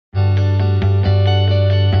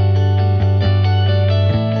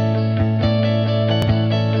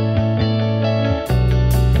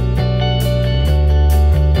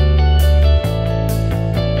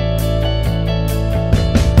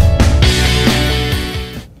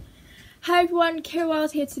Hi everyone,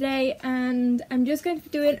 Kira's here today, and I'm just going to be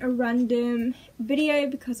doing a random video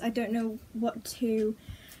because I don't know what to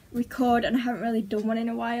record and I haven't really done one in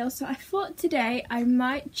a while. So I thought today I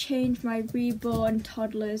might change my reborn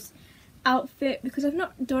toddler's outfit because I've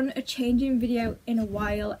not done a changing video in a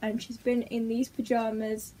while, and she's been in these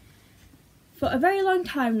pyjamas for a very long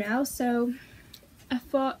time now. So I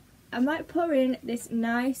thought I might put her in this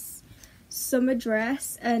nice summer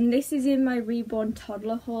dress, and this is in my reborn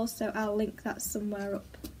toddler haul, so I'll link that somewhere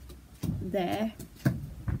up there.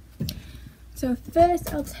 So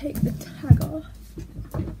first I'll take the tag off.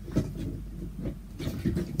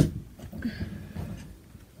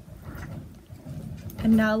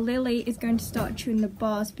 And now Lily is going to start chewing the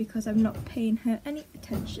bars because I'm not paying her any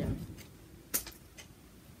attention.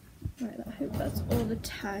 Right, I hope that's all the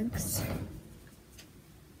tags.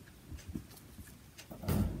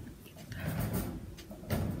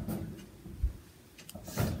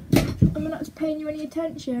 I'm not paying you any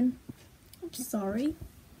attention. I'm sorry.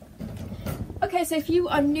 Okay, so if you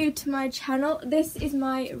are new to my channel, this is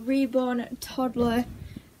my reborn toddler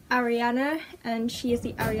Ariana, and she is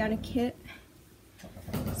the Ariana kit.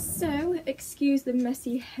 So, excuse the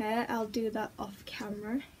messy hair, I'll do that off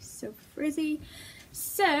camera. It's so frizzy.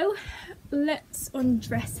 So, let's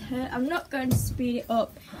undress her. I'm not going to speed it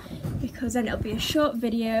up because then it'll be a short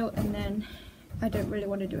video, and then I don't really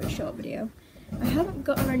want to do a short video. I haven't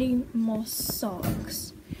got any more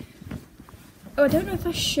socks. Oh, I don't know if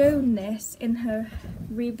I've shown this in her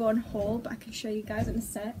reborn haul, but I can show you guys in a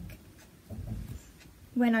sec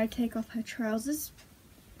when I take off her trousers.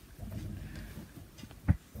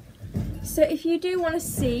 So if you do want to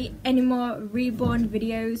see any more reborn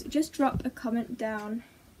videos, just drop a comment down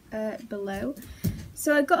below.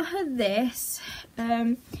 So I got her this.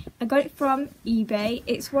 I got it from eBay.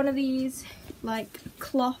 It's one of these like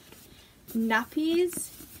cloth nappies,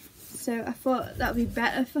 so I thought that would be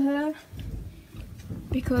better for her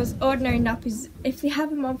because ordinary nappies, if they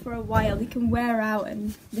have them on for a while, they can wear out,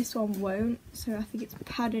 and this one won't. So I think it's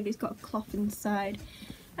padded, it's got a cloth inside,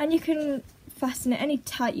 and you can fasten it any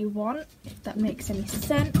tight you want, if that makes any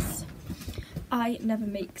sense. I never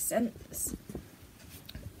make sense.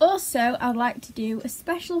 Also, I'd like to do a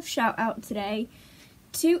special shout out today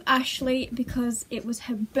to Ashley because it was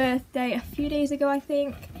her birthday a few days ago, I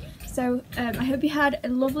think. So I hope you had a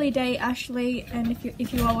lovely day, Ashley, and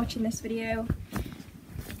if you are watching this video,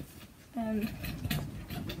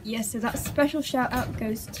 yeah, so that special shout out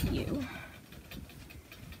goes to you.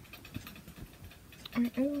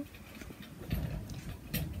 I'm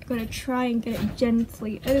gonna try and get it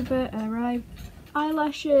gently over her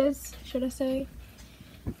eyelashes, should I say,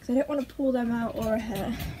 because I don't want to pull them out or her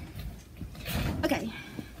hair. Okay,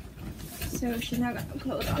 so she's now got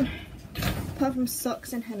clothes on, apart from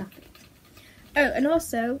socks and her nappy. Oh, and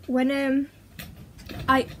also, when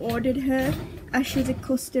I ordered her, Ashley's a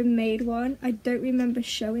custom made one. I don't remember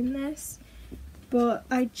showing this, but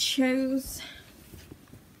I chose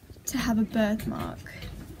to have a birthmark.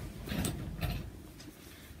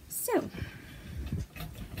 So,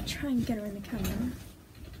 try and get her in the camera.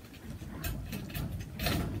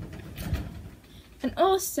 And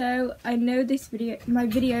also, I know my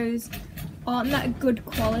videos aren't that good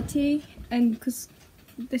quality, and because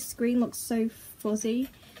the screen looks so fuzzy,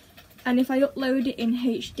 and if I upload it in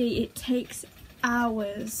HD it takes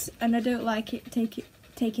hours, and I don't like it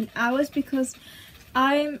taking hours because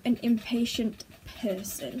I'm an impatient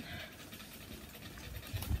person.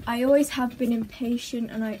 I always have been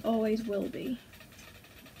impatient and I always will be.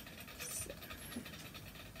 So,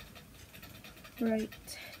 right,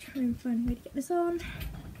 try and find a way to get this on.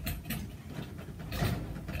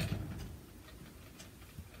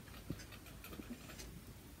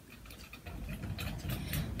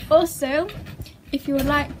 Also, if you would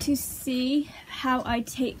like to see how I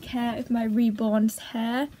take care of my reborn's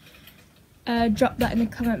hair, drop that in the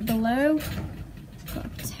comment below. Got a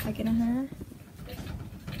tag in her hair.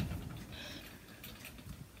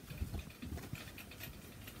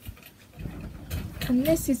 And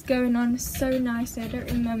this is going on so nicely. I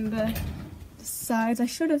don't remember the size. I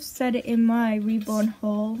should have said it in my reborn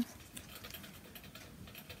haul.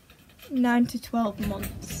 9 to 12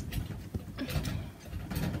 months.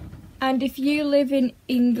 And if you live in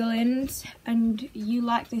England and you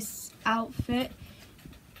like this outfit,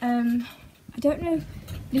 I don't know,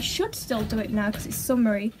 they should still do it now because it's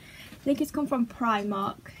summery. I think it's come from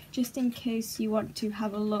Primark, just in case you want to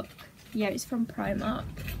have a look. Yeah, it's from Primark.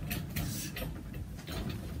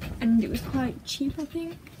 And it was quite cheap, I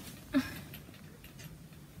think.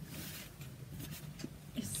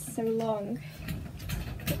 It's so long.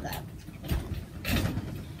 Look at that.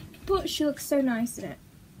 But she looks so nice in it.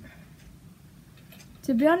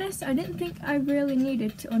 To be honest, I didn't think I really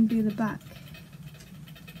needed to undo the back.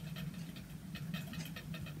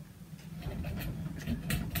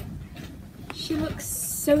 She looks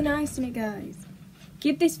so nice in it, guys.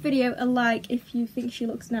 Give this video a like if you think she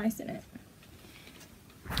looks nice in it.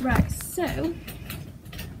 Right, so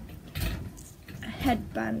a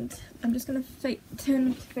headband. I'm just gonna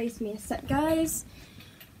turn to face me a sec, guys.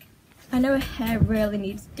 I know her hair really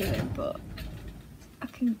needs doing, but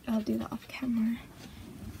I'll do that off camera.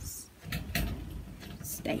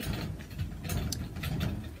 Stay.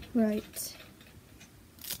 Right.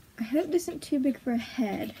 I hope this isn't too big for a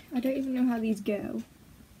head. I don't even know how these go.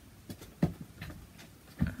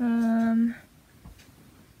 I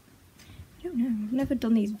don't know. I've never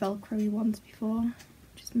done these Velcro-y ones before.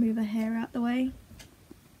 Just move her hair out the way.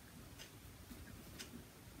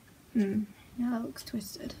 Now that looks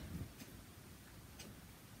twisted.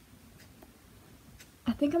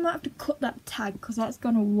 I think I might have to cut that tag because that's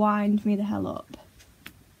going to wind me the hell up.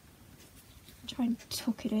 Try and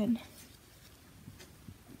tuck it in.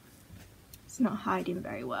 It's not hiding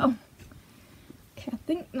very well. Okay, I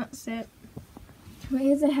think that's it. Well,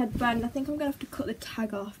 here's a headband. I think I'm going to have to cut the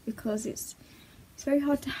tag off because it's very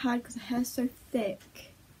hard to hide because the hair's so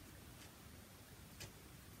thick.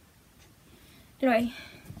 Anyway,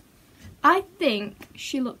 I think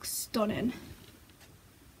she looks stunning.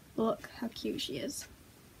 Look how cute she is.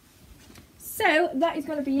 So that is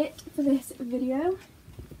going to be it for this video.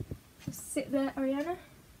 Just sit there, Ariana.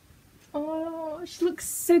 Oh, she looks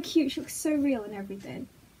so cute. She looks so real and everything.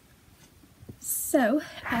 So,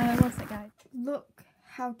 what's that, guys? Look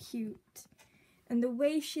how cute. And the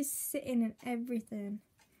way she's sitting and everything.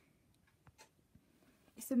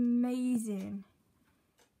 It's amazing.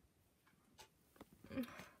 I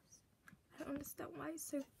don't understand why it's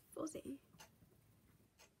so fuzzy.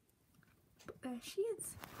 But there she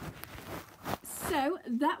is. So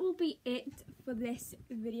that will be it for this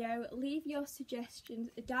video. Leave your suggestions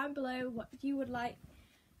down below what you would like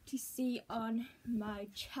to see on my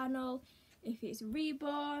channel. If it's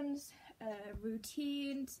reborns,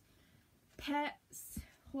 routines, pets,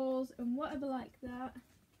 hauls and whatever like that.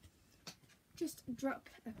 Just drop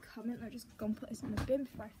a comment. I'll just go and put this in the bin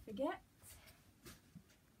before I forget.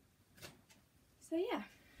 So yeah.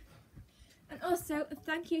 And also,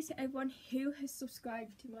 thank you to everyone who has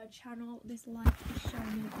subscribed to my channel. This light is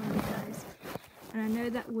shining on you guys. And I know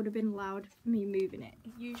that would have been loud for me moving it.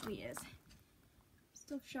 It usually is.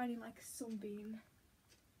 Still shining like a sunbeam.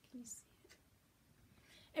 Can you see it?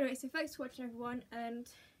 Anyway, so thanks for watching, everyone. And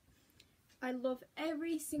I love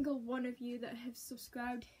every single one of you that have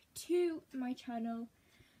subscribed to my channel.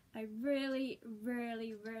 I really,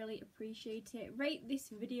 really, really appreciate it. Rate this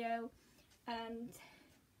video and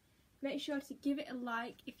make sure to give it a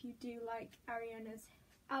like if you do like Ariana's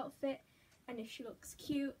outfit and if she looks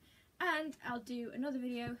cute, and I'll do another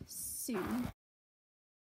video soon.